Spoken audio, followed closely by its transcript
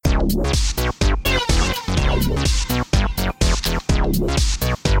Hello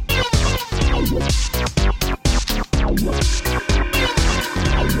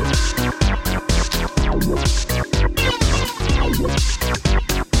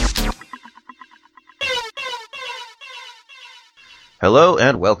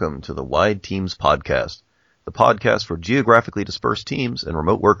and welcome to the Wide Teams Podcast, the podcast for geographically dispersed teams and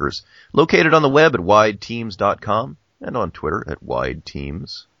remote workers, located on the web at wideteams.com and on Twitter at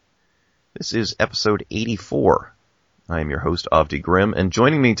wideteams. This is episode 84. I am your host, Avdi Grimm, and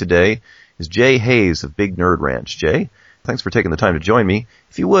joining me today is Jay Hayes of Big Nerd Ranch. Jay, thanks for taking the time to join me.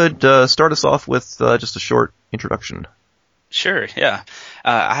 If you would, start us off with just a short introduction. Sure, yeah.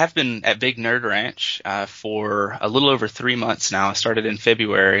 I have been at Big Nerd Ranch for a little over 3 months now. I started in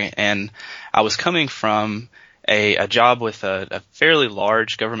February, and I was coming from a job with a fairly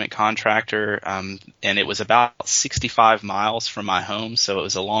large government contractor, and it was about 65 miles from my home, so it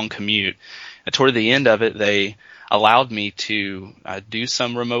was a long commute. Toward the end of it, they allowed me to do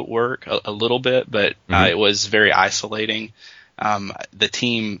some remote work a little bit, but it was very isolating. The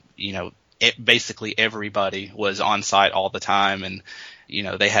team, basically everybody was on site all the time, and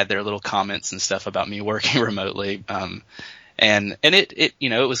they had their little comments and stuff about me working remotely. And it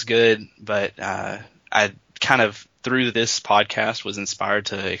was good, but I kind of through this podcast was inspired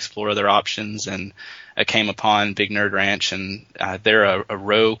to explore other options, and I came upon Big Nerd Ranch, and they're a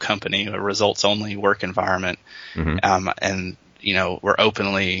ROW company, a results only work environment. And we're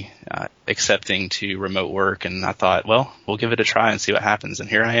openly accepting to remote work, and I thought, well, we'll give it a try and see what happens. And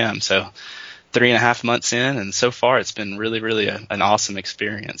here I am. So 3.5 months in, and so far it's been really, really an awesome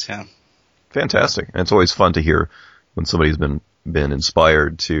experience. Yeah. Fantastic. And it's always fun to hear when somebody's been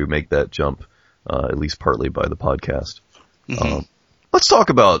inspired to make that jump, at least partly by the podcast. Let's talk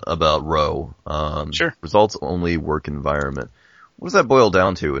about ROW. Sure. Results only work environment. What does that boil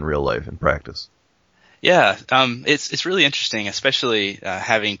down to in real life, in practice? Yeah, it's really interesting, especially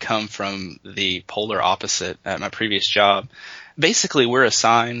having come from the polar opposite at my previous job. Basically, we're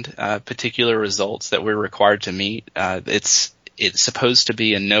assigned particular results that we're required to meet. It's supposed to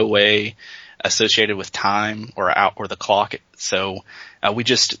be in no way associated with time or the clock. So we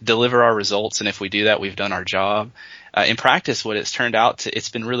just deliver our results, and if we do that, we've done our job. In practice, what it's turned out to, it's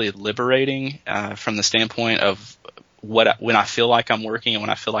been really liberating from the standpoint of when I feel like I'm working and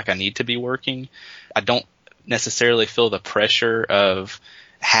when I feel like I need to be working. I don't necessarily feel the pressure of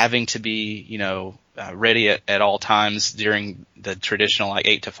having to be, ready at all times during the traditional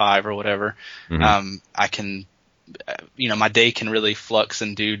 8 to 5 or whatever. I can, my day can really flux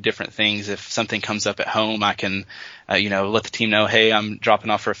and do different things. If something comes up at home, I can, let the team know, hey, I'm dropping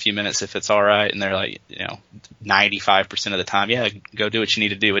off for a few minutes if it's all right. And they're like, 95% of the time, yeah, go do what you need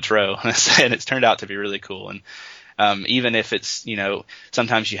to do. It's ROW. And it's turned out to be really cool. And even if it's,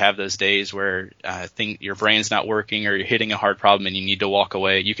 sometimes you have those days where your brain's not working or you're hitting a hard problem and you need to walk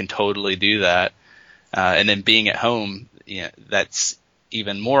away, you can totally do that. And then being at home, that's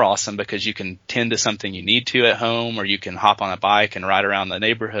even more awesome because you can tend to something you need to at home, or you can hop on a bike and ride around the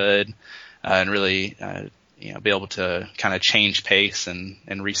neighborhood and really, be able to kind of change pace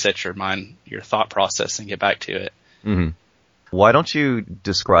and reset your mind, your thought process, and get back to it. Why don't you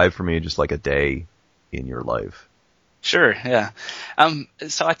describe for me just like a day in your life? Sure, yeah.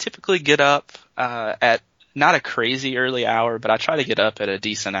 So I typically get up at not a crazy early hour, but I try to get up at a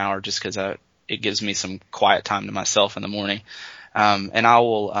decent hour just because it gives me some quiet time to myself in the morning. And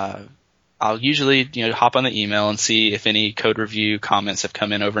I'll usually hop on the email and see if any code review comments have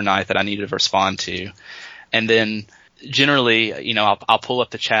come in overnight that I need to respond to, and then generally, I'll pull up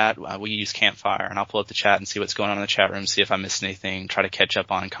the chat. We use Campfire, and I'll pull up the chat and see what's going on in the chat room, see if I missed anything, try to catch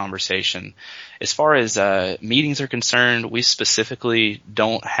up on conversation. As far as meetings are concerned, we specifically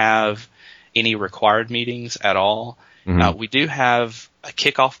don't have any required meetings at all. We do have a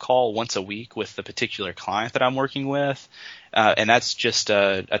kickoff call once a week with the particular client that I'm working with, and that's just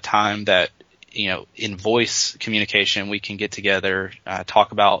a time that, in voice communication, we can get together,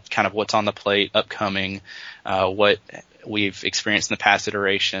 talk about kind of what's on the plate, upcoming, what we've experienced in the past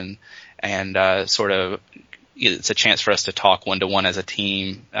iteration, and sort of it's a chance for us to talk one-to-one as a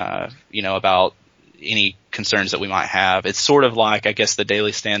team, about any concerns that we might have. It's sort of like, I guess, the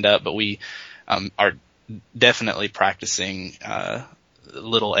daily stand-up, but we are definitely practicing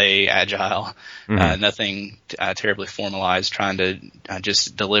little a agile, nothing terribly formalized, trying to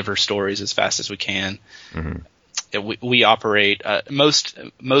just deliver stories as fast as we can. We operate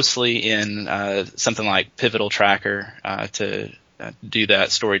mostly in something like Pivotal Tracker to do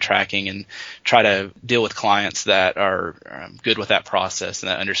that story tracking and try to deal with clients that are good with that process and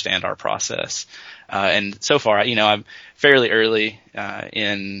that understand our process. And so far, I'm fairly early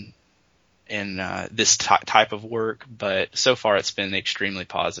in this type of work, but so far it's been extremely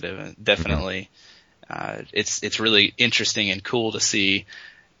positive, and definitely it's really interesting and cool to see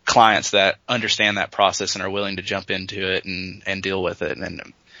clients that understand that process and are willing to jump into it and deal with it.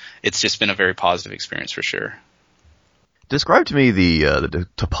 And it's just been a very positive experience for sure. Describe to me the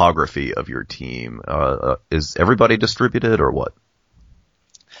topography of your team. Is everybody distributed or what?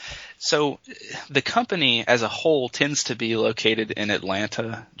 So the company as a whole tends to be located in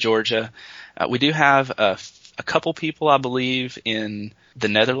Atlanta, Georgia. We do have a couple people, I believe, in the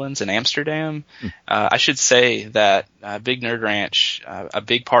Netherlands and Amsterdam. I should say that Big Nerd Ranch, a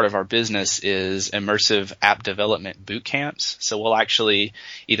big part of our business is immersive app development boot camps. So we'll actually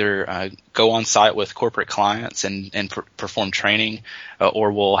either go on site with corporate clients and perform training,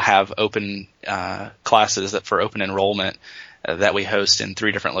 or we'll have open classes for open enrollment that we host in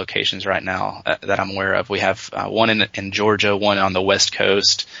 3 different locations right now that I'm aware of. We have one in Georgia, one on the West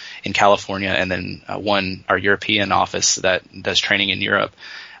Coast in California, and then one, our European office that does training in Europe.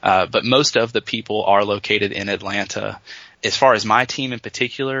 But most of the people are located in Atlanta. As far as my team in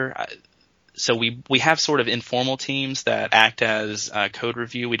particular, so we have sort of informal teams that act as code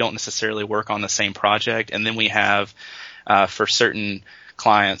review. We don't necessarily work on the same project. And then we have, for certain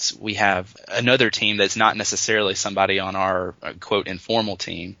clients, we have another team that's not necessarily somebody on our quote informal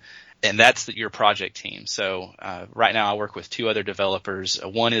team, and that's your project team. So right now I work with 2 other developers.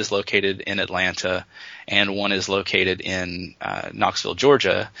 One is located in Atlanta and one is located in Knoxville,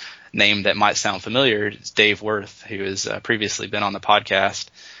 Georgia. Name that might sound familiar is Dave Worth, who has previously been on the podcast.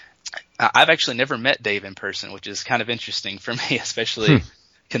 I've actually never met Dave in person, which is kind of interesting for me, especially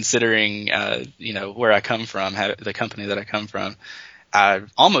considering where I come from, the company that I come from. I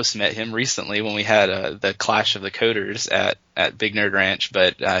almost met him recently when we had the Clash of the Coders at Big Nerd Ranch,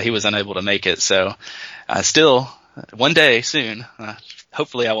 but he was unable to make it. So still, one day soon,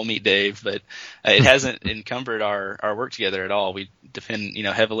 hopefully I will meet Dave, but it hasn't encumbered our work together at all. We depend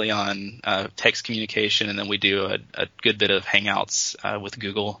heavily on text communication, and then we do a good bit of Hangouts with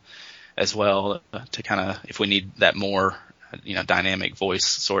Google as well to kind of, if we need that more dynamic voice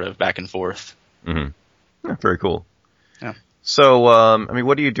sort of back and forth. Mm-hmm. Yeah, very cool. Yeah. So,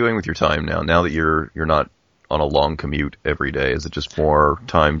 what are you doing with your time now that you're not on a long commute every day? Is it just more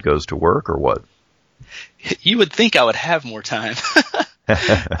time goes to work or what? You would think I would have more time.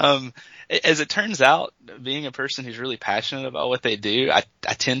 As it turns out, being a person who's really passionate about what they do, I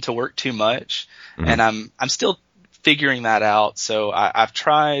tend to work too much, and I'm still figuring that out. So I've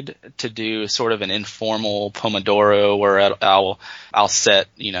tried to do sort of an informal Pomodoro where I'll set,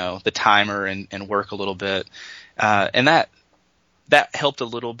 the timer and work a little bit. And that helped a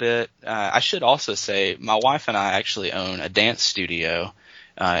little bit. I should also say my wife and I actually own a dance studio,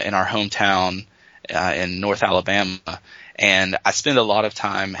 in our hometown, in North Alabama. And I spend a lot of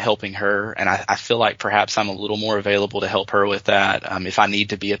time helping her, and I feel like perhaps I'm a little more available to help her with that. If I need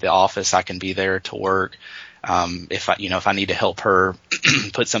to be at the office, I can be there to work. If I need to help her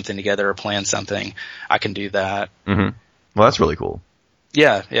put something together or plan something, I can do that. Mm-hmm. Well, that's really cool.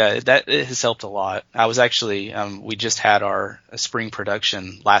 Yeah, it has helped a lot. I was actually, we just had our spring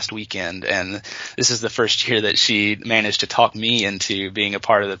production last weekend, and this is the first year that she managed to talk me into being a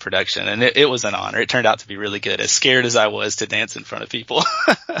part of the production, and it was an honor. It turned out to be really good, as scared as I was to dance in front of people.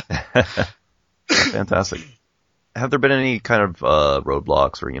 Fantastic. Have there been any kind of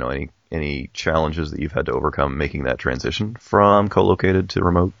roadblocks or, any challenges that you've had to overcome making that transition from co-located to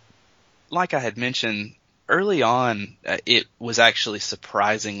remote? Like I had mentioned, early on, it was actually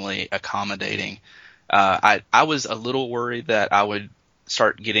surprisingly accommodating. I was a little worried that I would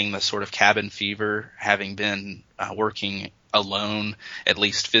start getting the sort of cabin fever, having been working alone, at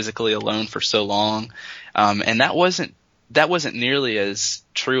least physically alone, for so long. And that wasn't nearly as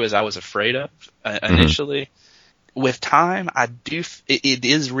true as I was afraid of initially. With time, it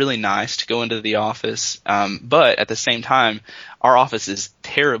is really nice to go into the office, but at the same time, our office is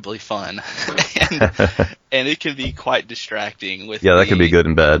terribly fun, and it can be quite distracting. That can be good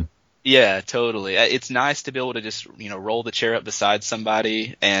and bad. Yeah, totally. It's nice to be able to just roll the chair up beside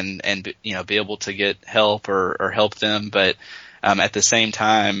somebody and be able to get help or help them, but at the same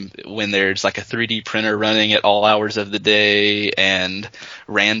time, when there's like a 3D printer running at all hours of the day and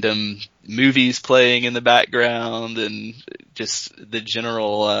random movies playing in the background and just the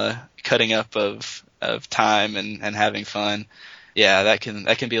general cutting up of time and having fun, that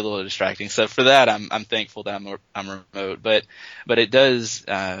can be a little distracting. So for that, I'm thankful that I'm remote, but it does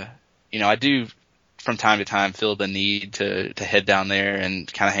I do from time to time feel the need to head down there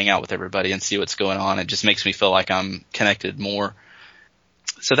and kind of hang out with everybody and see what's going on. It just makes me feel like I'm connected more.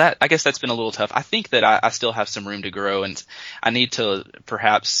 So I guess that's been a little tough. I think that I still have some room to grow, and I need to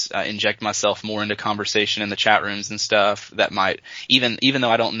perhaps inject myself more into conversation in the chat rooms and stuff that might, even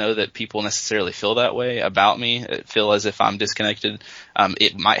though I don't know that people necessarily feel that way about me, feel as if I'm disconnected,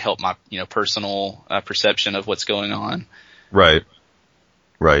 it might help my, personal perception of what's going on. Right.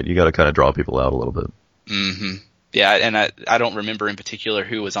 You got to kind of draw people out a little bit. Mm-hmm. Yeah, and I don't remember in particular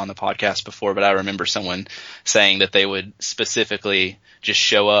who was on the podcast before, but I remember someone saying that they would specifically just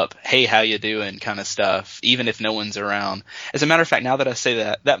show up, hey, how you doing, kind of stuff, even if no one's around. As a matter of fact, now that I say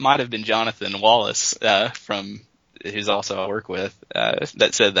that, that might have been Jonathan Wallace, who's also I work with,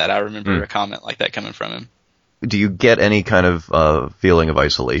 that said that. I remember a comment like that coming from him. Do you get any kind of feeling of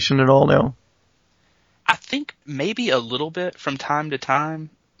isolation at all now? I think maybe a little bit from time to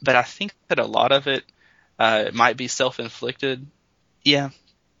time, but I think that a lot of it might be self-inflicted. Yeah,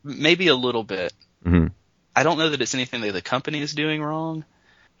 maybe a little bit. Mm-hmm. I don't know that it's anything that the company is doing wrong.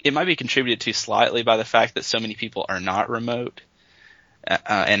 It might be contributed to slightly by the fact that so many people are not remote,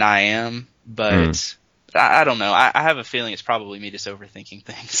 and I am, but I don't know. I have a feeling it's probably me just overthinking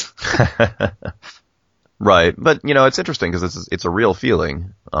things. Right, but it's interesting because it's a real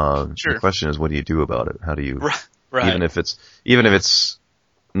feeling. Sure. The question is, what do you do about it? How do you, right. even if it's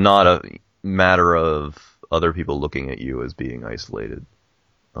not a matter of other people looking at you as being isolated.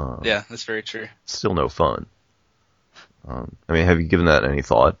 Yeah, that's very true. It's still no fun. Have you given that any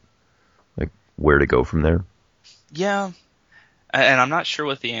thought? Like, where to go from there? Yeah, and I'm not sure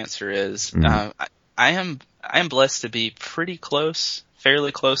what the answer is. Mm-hmm. I am blessed to be fairly close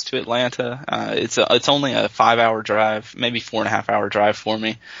to Atlanta. It's only a 5-hour drive, maybe 4.5-hour drive for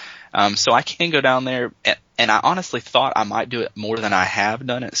me. So I can go down there, and I honestly thought I might do it more than I have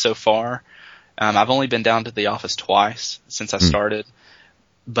done it so far. I've only been down to the office twice since I started,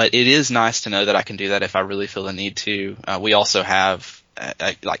 but it is nice to know that I can do that if I really feel the need to. We also have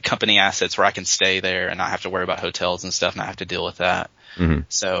like company assets where I can stay there and not have to worry about hotels and stuff, and I have to deal with that. Mm-hmm.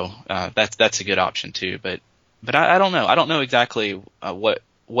 So that's a good option too. But I don't know. I don't know exactly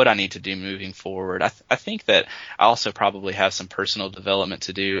what I need to do moving forward. I think that I also probably have some personal development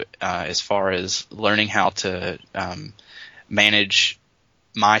to do as far as learning how to manage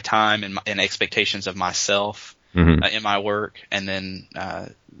my time and expectations of myself in my work, and then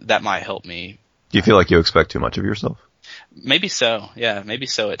that might help me. Do you feel like you expect too much of yourself? Maybe so. Yeah, maybe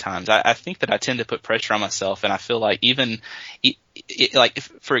so at times. I think that I tend to put pressure on myself, and I feel like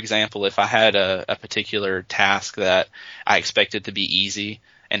for example, if I had a particular task that I expected to be easy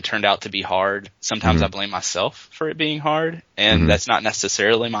and turned out to be hard, sometimes I blame myself for it being hard, and that's not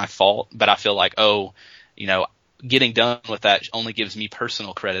necessarily my fault, but I feel like, getting done with that only gives me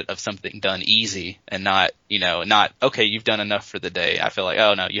personal credit of something done easy, and not, okay, you've done enough for the day. I feel like,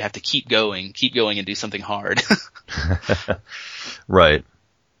 oh no, you have to keep going and do something hard. Right.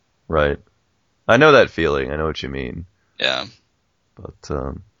 I know that feeling. I know what you mean. Yeah.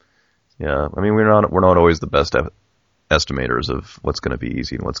 But, yeah, we're not always the best estimators of what's going to be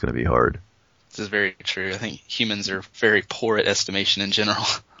easy and what's going to be hard. This is very true. I think humans are very poor at estimation in general.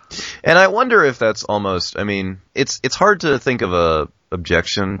 And I wonder if that's almost, it's hard to think of a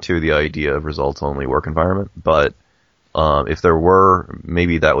objection to the idea of results-only work environment, but if there were,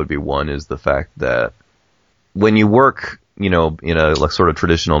 maybe that would be one, is the fact that when you work, in a like sort of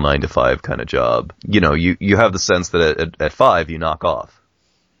traditional 9-to-5 kind of job, you have the sense that at 5 you knock off.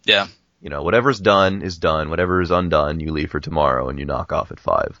 Yeah. Whatever's done is done. Whatever is undone, you leave for tomorrow and you knock off at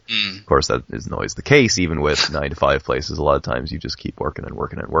 5. Of course, that isn't always the case, even with 9-to-5 places. A lot of times you just keep working and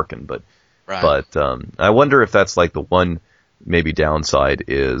working and working. But I wonder if that's like the one maybe downside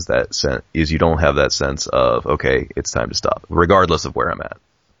is you don't have that sense of, okay, it's time to stop, regardless of where I'm at.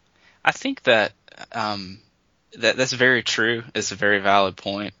 I think that that's very true. It's a very valid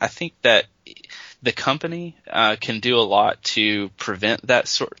point. I think that the company can do a lot to prevent that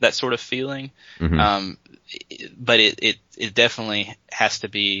sort of feeling, but it definitely has to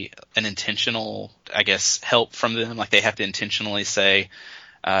be an intentional, I guess, help from them. Like they have to intentionally say,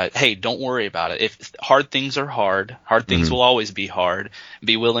 hey, don't worry about it. If hard things are hard things will always be hard.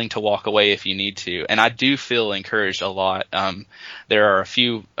 Be willing to walk away if you need to. And I do feel encouraged a lot. There are a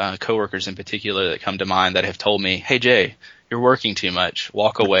few coworkers in particular that come to mind that have told me, hey, Jay, you're working too much.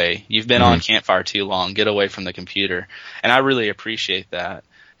 Walk away. You've been on Campfire too long. Get away from the computer. And I really appreciate that.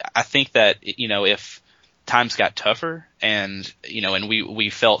 I think that, if times got tougher and we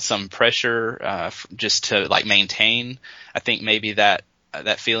felt some pressure just to like maintain, I think maybe that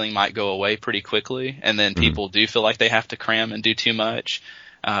feeling might go away pretty quickly, and then people do feel like they have to cram and do too much.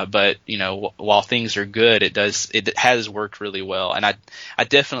 But while things are good, it has worked really well. And I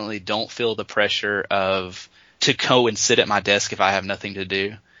definitely don't feel the pressure to go and sit at my desk if I have nothing to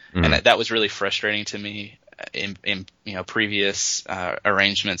do. Mm-hmm. And that was really frustrating to me in previous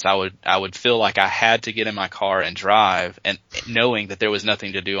arrangements. I would feel like I had to get in my car and drive, and knowing that there was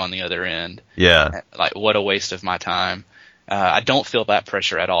nothing to do on the other end. Yeah. Like, what a waste of my time. I don't feel that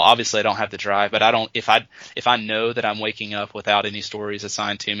pressure at all. Obviously I don't have to drive, but if I know that I'm waking up without any stories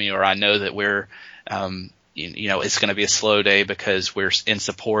assigned to me, or I know that we're, it's going to be a slow day because we're in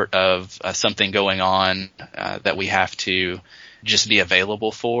support of something going on, that we have to just be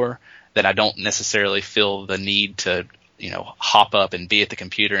available for, that I don't necessarily feel the need to, hop up and be at the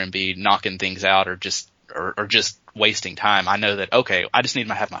computer and be knocking things out or just wasting time. I know that, okay, I just need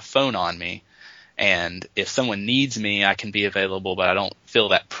to have my phone on me. And if someone needs me, I can be available, but I don't feel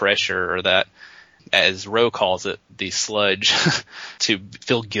that pressure or that, as Roe calls it, the sludge to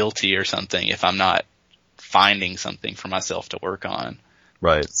feel guilty or something if I'm not finding something for myself to work on.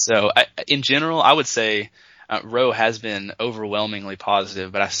 Right. So in general, I would say Roe has been overwhelmingly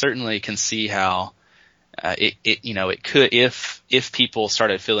positive, but I certainly can see how it could, if people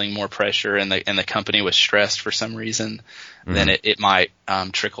started feeling more pressure and the company was stressed for some reason, mm-hmm. then it might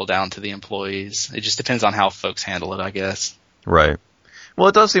trickle down to the employees. It just depends on how folks handle it, I guess. Right. Well,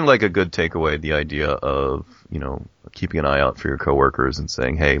 it does seem like a good takeaway, the idea of, keeping an eye out for your coworkers and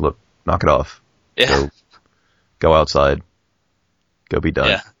saying, hey, look, knock it off. Yeah. Go outside. Go be done.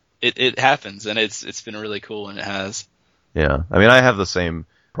 Yeah. It happens, and it's been really cool when it has. Yeah. I mean, I have the same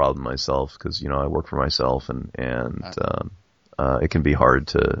problem myself because, I work for myself and it can be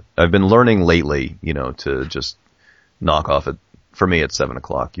hard I've been learning lately, to just knock off for me it's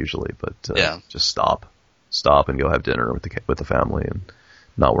 7:00 usually, but just stop and go have dinner with the family and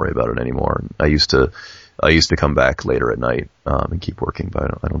not worry about it anymore. I used to come back later at night, and keep working,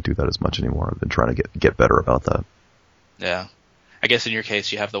 but I don't do that as much anymore. I've been trying to get better about that. Yeah. I guess in your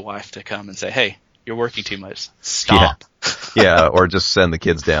case, you have the wife to come and say, hey, you're working too much. Stop. Yeah, or just send the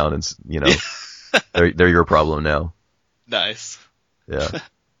kids down and, they're your problem now. Nice. Yeah.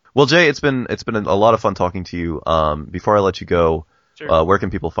 Well, Jay, it's been a lot of fun talking to you. Before I let you go, sure. Where can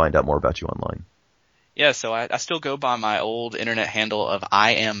people find out more about you online? Yeah, so I still go by my old internet handle of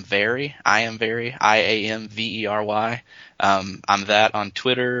IamVery, IamVery. I'm that on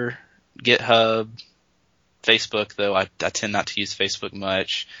Twitter, GitHub, Facebook, though I tend not to use Facebook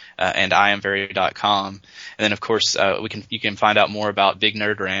much, and IamVery.com. And then, of course, you can find out more about Big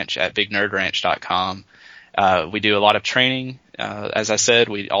Nerd Ranch at BigNerdRanch.com. We do a lot of training. As I said,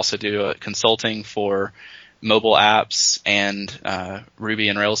 we also do consulting for mobile apps and Ruby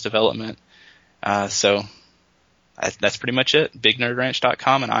and Rails development. So that's pretty much it.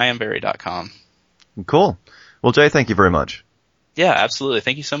 BigNerdRanch.com and IamVery.com. Cool. Well, Jay, thank you very much. Yeah, absolutely.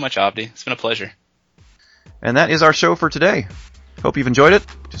 Thank you so much, Abdi. It's been a pleasure. And that is our show for today. Hope you've enjoyed it.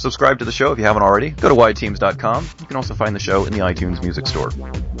 Just subscribe to the show if you haven't already. Go to wideteams.com. You can also find the show in the iTunes Music Store.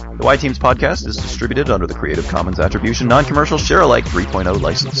 The Wide Teams podcast is distributed under the Creative Commons Attribution Non-Commercial Share-alike 3.0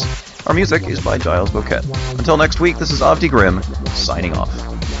 license. Our music is by Giles Bouquet. Until next week, this is Avdi Grimm, signing off.